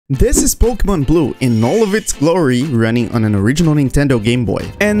This is Pokémon Blue in all of its glory running on an original Nintendo Game Boy.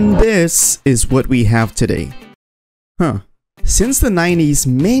 And this is what we have today. Since the 90s,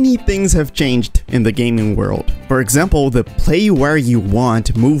 many things have changed in the gaming world. For example, the play where you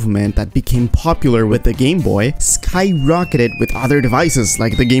want movement that became popular with the Game Boy skyrocketed with other devices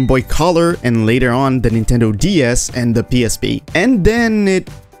like the Game Boy Color and later on the Nintendo DS and the PSP. And then it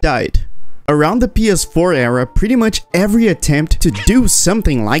died. Around the PS4 era, pretty much every attempt to do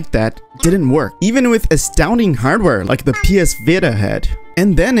something like that didn't work, even with astounding hardware like the PS Vita had.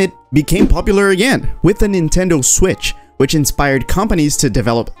 And then it became popular again with the Nintendo Switch, which inspired companies to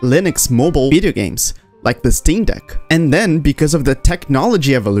develop Linux mobile video games, like the Steam Deck. And then, because of the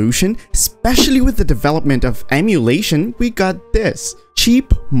technology evolution, especially with the development of emulation, we got this: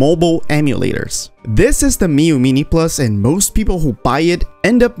 cheap mobile emulators. This is the Miyoo Mini Plus, and most people who buy it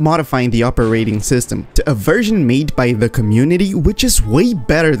end up modifying the operating system to a version made by the community, which is way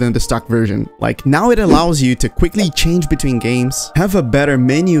better than the stock version. Like, now it allows you to quickly change between games, have a better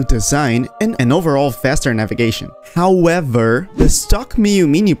menu design, and an overall faster navigation. However, the stock Miyoo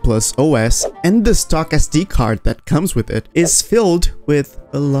Mini Plus OS and the stock SD card that comes with it is filled with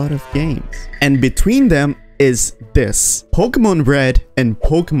a lot of games. And between them is this: Pokémon Red and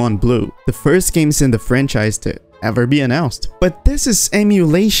Pokémon Blue, the first games in the franchise to ever be announced. But this is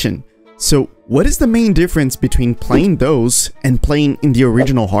emulation. So what is the main difference between playing those and playing in the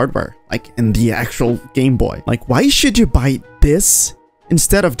original hardware, like in the actual Game Boy? Like, why should you buy this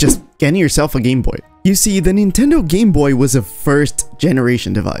instead of just getting yourself a Game Boy? You see, the Nintendo Game Boy was a first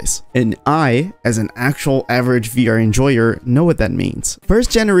generation device, and I, as an actual average VR enjoyer, know what that means. First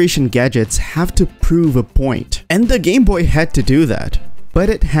generation gadgets have to prove a point, and the Game Boy had to do that. But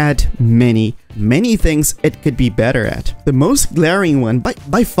it had many things it could be better at. The most glaring one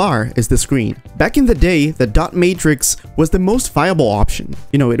by far is the screen. Back in the day, the dot matrix was the most viable option.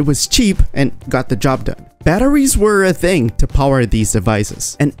 You know, it was cheap and got the job done. Batteries were a thing to power these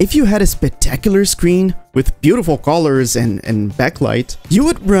devices. And if you had a spectacular screen with beautiful colors and backlight, you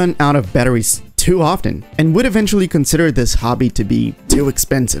would run out of batteries too often and would eventually consider this hobby to be too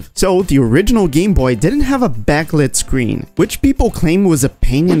expensive. So the original Game Boy didn't have a backlit screen, which people claim was a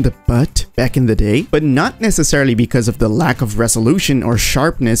pain in the butt back in the day, but not necessarily because of the lack of resolution or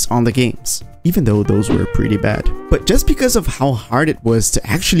sharpness on the games, even though those were pretty bad, but just because of how hard it was to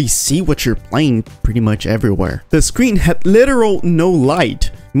actually see what you're playing pretty much everywhere. The screen had literal no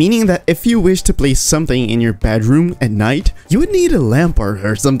light, meaning that if you wish to play something in your bedroom at night, you would need a lamp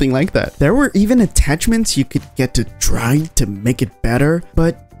or something like that. There were even attachments you could get to try to make it better,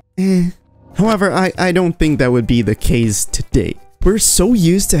 but However, I don't think that would be the case today. We're so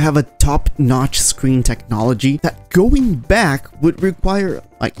used to have a top-notch screen technology that going back would require,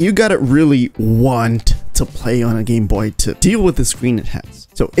 like, you gotta really want to play on a Game Boy to deal with the screen it has.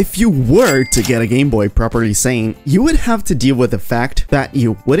 So if you were to get a Game Boy, properly saying, you would have to deal with the fact that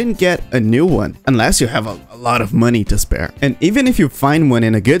you wouldn't get a new one unless you have a lot of money to spare. And even if you find one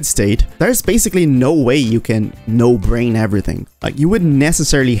in a good state, there's basically no way you can no-brain everything. Like, you wouldn't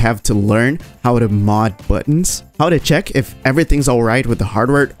necessarily have to learn how to mod buttons, how to check if everything's alright with the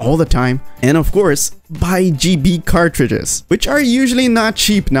hardware all the time, and of course, buy GB cartridges, which are usually not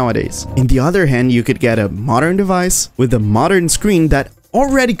cheap nowadays. On the other hand, you could get a modern device with a modern screen that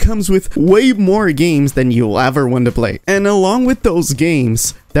already comes with way more games than you'll ever want to play. And along with those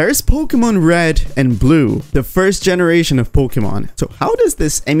games, there's Pokémon Red and Blue, the first generation of Pokémon. So how does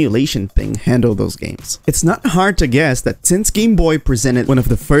this emulation thing handle those games? It's not hard to guess that since Game Boy presented one of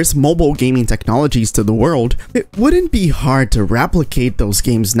the first mobile gaming technologies to the world, it wouldn't be hard to replicate those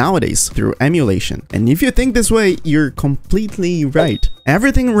games nowadays through emulation. And if you think this way, you're completely right.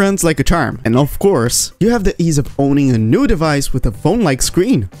 Everything runs like a charm. And of course, you have the ease of owning a new device with a phone-like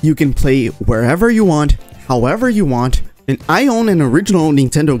screen. You can play wherever you want, however you want. And I own an original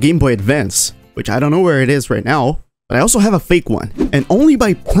Nintendo Game Boy Advance, which I don't know where it is right now, but I also have a fake one. And only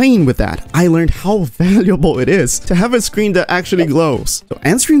by playing with that, I learned how valuable it is to have a screen that actually glows. So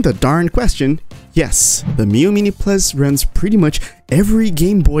answering the darn question, yes, the Miyoo Mini Plus runs pretty much every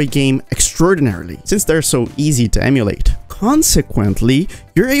Game Boy game extraordinarily, since they're so easy to emulate. Consequently,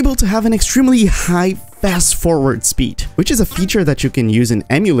 you're able to have an extremely high fast-forward speed, which is a feature that you can use in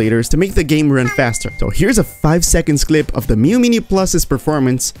emulators to make the game run faster. So here's a 5-second clip of the Miyoo Mini Plus's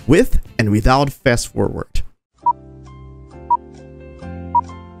performance with and without fast-forward.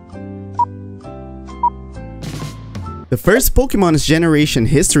 The first Pokemon's generation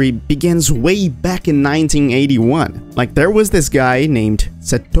history begins way back in 1981. Like, there was this guy named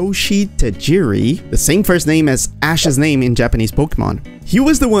Satoshi Tajiri, the same first name as Ash's name in Japanese Pokemon. He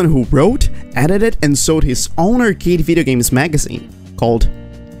was the one who wrote, edited, and sold his own arcade video games magazine called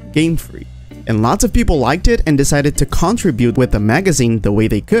Game Freak. And lots of people liked it and decided to contribute with the magazine the way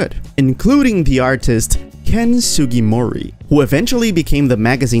they could, including the artist Ken Sugimori, who eventually became the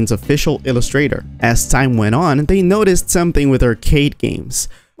magazine's official illustrator. As time went on, they noticed something with arcade games.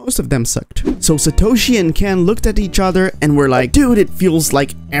 Most of them sucked. So Satoshi and Ken looked at each other and were like, dude, it feels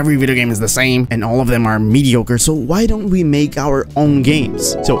like every video game is the same and all of them are mediocre, so why don't we make our own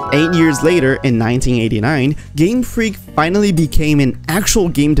games? So 8 years later, in 1989, Game Freak finally became an actual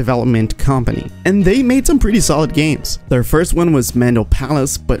game development company, and they made some pretty solid games. Their first one was Mando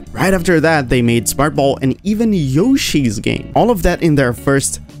Palace, but right after that they made Smart Ball and even Yoshi's Game. All of that in their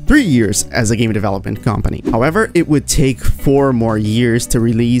first 3 years as a game development company. However, it would take 4 more years to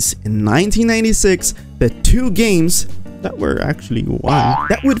release in 1996 the 2 games that were actually one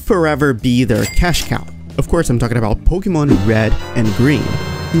that would forever be their cash cow. Of course, I'm talking about Pokémon Red and Green.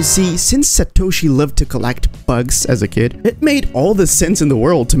 You see, since Satoshi loved to collect bugs as a kid, it made all the sense in the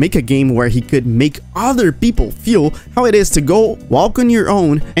world to make a game where he could make other people feel how it is to go walk on your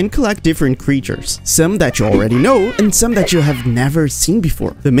own and collect different creatures. Some that you already know, and some that you have never seen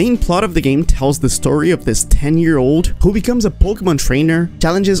before. The main plot of the game tells the story of this 10-year-old who becomes a Pokemon trainer,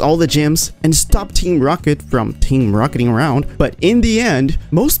 challenges all the gyms, and stops Team Rocket from team rocketing around. But in the end,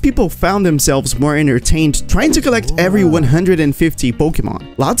 most people found themselves more entertained trying to collect every 150 Pokemon.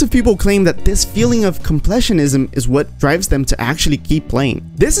 Lots of people claim that this feeling of completionism is what drives them to actually keep playing.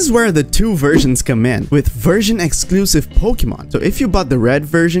 This is where the 2 versions come in, with version-exclusive Pokemon. So if you bought the red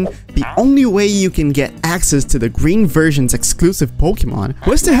version, the only way you can get access to the green version's exclusive Pokemon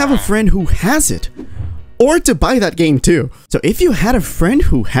was to have a friend who has it, or to buy that game too. So if you had a friend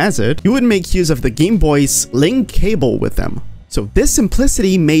who has it, you would make use of the Game Boy's link cable with them. So this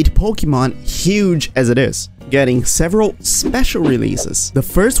simplicity made Pokemon huge as it is, getting several special releases. The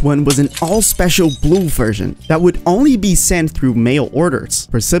first one was an all-special blue version that would only be sent through mail orders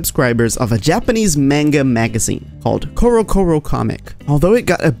for subscribers of a Japanese manga magazine called Korokoro Comic, although it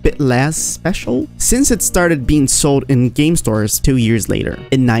got a bit less special since it started being sold in game stores 2 years later,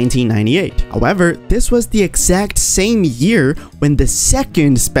 in 1998. However, this was the exact same year when the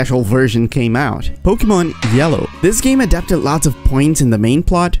second special version came out, Pokemon Yellow. This game adapted lots of points in the main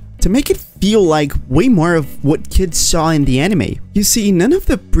plot to make it feel like way more of what kids saw in the anime. You see, none of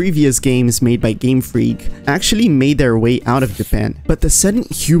the previous games made by Game Freak actually made their way out of Japan, but the sudden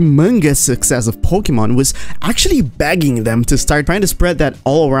humongous success of Pokemon was actually begging them to start trying to spread that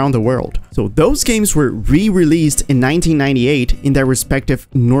all around the world. So those games were re-released in 1998 in their respective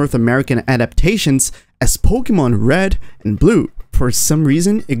North American adaptations as Pokémon Red and Blue, for some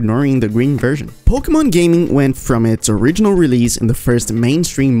reason ignoring the green version. Pokemon gaming went from its original release in the first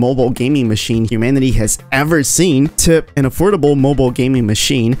mainstream mobile gaming machine humanity has ever seen to an affordable mobile gaming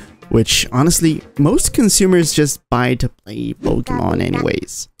machine, which honestly most consumers just buy to play Pokemon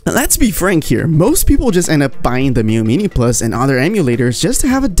anyways. Now, let's be frank here, most people just end up buying the Miyoo Mini Plus and other emulators just to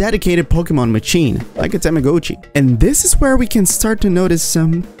have a dedicated Pokemon machine, like a Tamagotchi. And this is where we can start to notice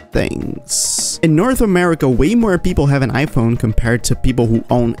some things. In North America, way more people have an iPhone compared to people who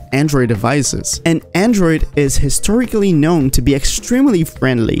own Android devices. And Android is historically known to be extremely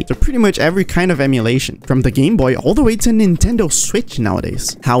friendly to pretty much every kind of emulation, from the Game Boy all the way to Nintendo Switch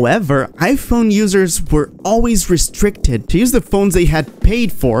nowadays. However, iPhone users were always restricted to use the phones they had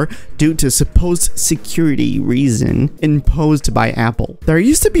paid for due to supposed security reason imposed by Apple. There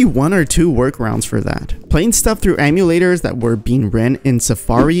used to be 1 or 2 workarounds for that. Playing stuff through emulators that were being run in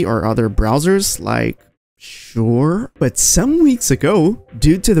Safari or other browsers, like, sure. But some weeks ago,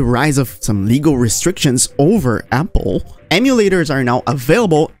 due to the rise of some legal restrictions over Apple, emulators are now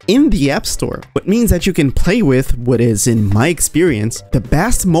available in the App Store, which means that you can play with what is, in my experience, the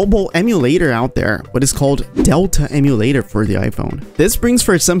best mobile emulator out there, what is called Delta Emulator for the iPhone. This brings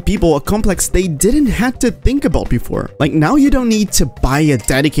for some people a complex they didn't have to think about before. Like, now you don't need to buy a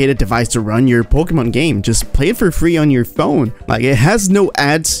dedicated device to run your Pokemon game, just play it for free on your phone. Like, it has no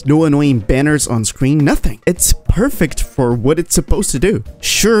ads, no annoying banners on screen, nothing. It's perfect for what it's supposed to do.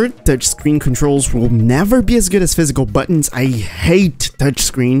 Sure, touchscreen controls will never be as good as physical buttons. I hate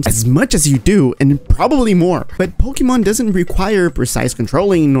touchscreens as much as you do, and probably more. But Pokemon doesn't require precise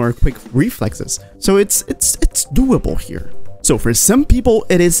controlling or quick reflexes, so it's doable here. So for some people,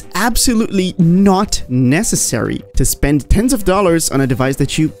 it is absolutely not necessary to spend tens of dollars on a device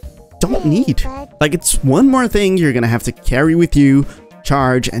that you don't need. Like, it's one more thing you're gonna have to carry with you,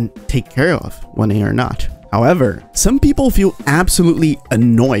 charge, and take care of when you're not. However, some people feel absolutely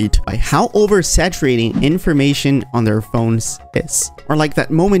annoyed by how oversaturating information on their phones is. Or like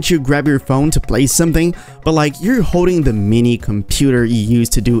that moment you grab your phone to play something, but like you're holding the mini computer you use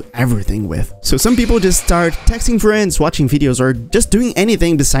to do everything with. So some people just start texting friends, watching videos, or just doing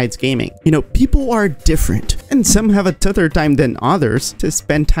anything besides gaming. You know, people are different, and some have a tougher time than others to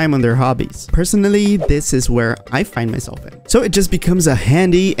spend time on their hobbies. Personally, this is where I find myself in. So it just becomes a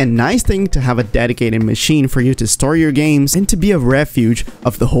handy and nice thing to have a dedicated machine for you to store your games and to be a refuge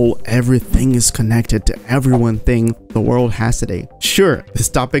of the whole everything is connected to everyone thing the world has today. Sure, this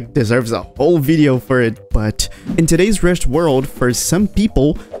topic deserves a whole video for it, but in today's rushed world, for some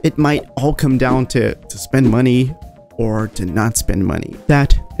people, it might all come down to spend money or to not spend money.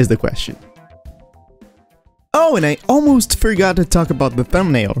 That is the question. Oh, and I almost forgot to talk about the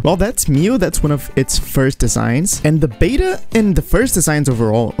thumbnail. Well, that's Miyoo, that's one of its first designs. And the beta and the first designs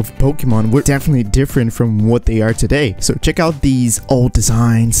overall of Pokemon were definitely different from what they are today. So check out these old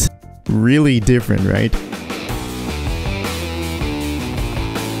designs. Really different, right?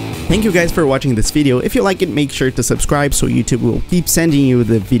 Thank you guys for watching this video. If you like it, make sure to subscribe so YouTube will keep sending you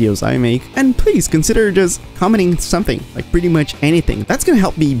the videos I make. And please consider just commenting something, like pretty much anything. That's gonna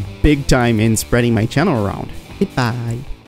help me big time in spreading my channel around. Goodbye.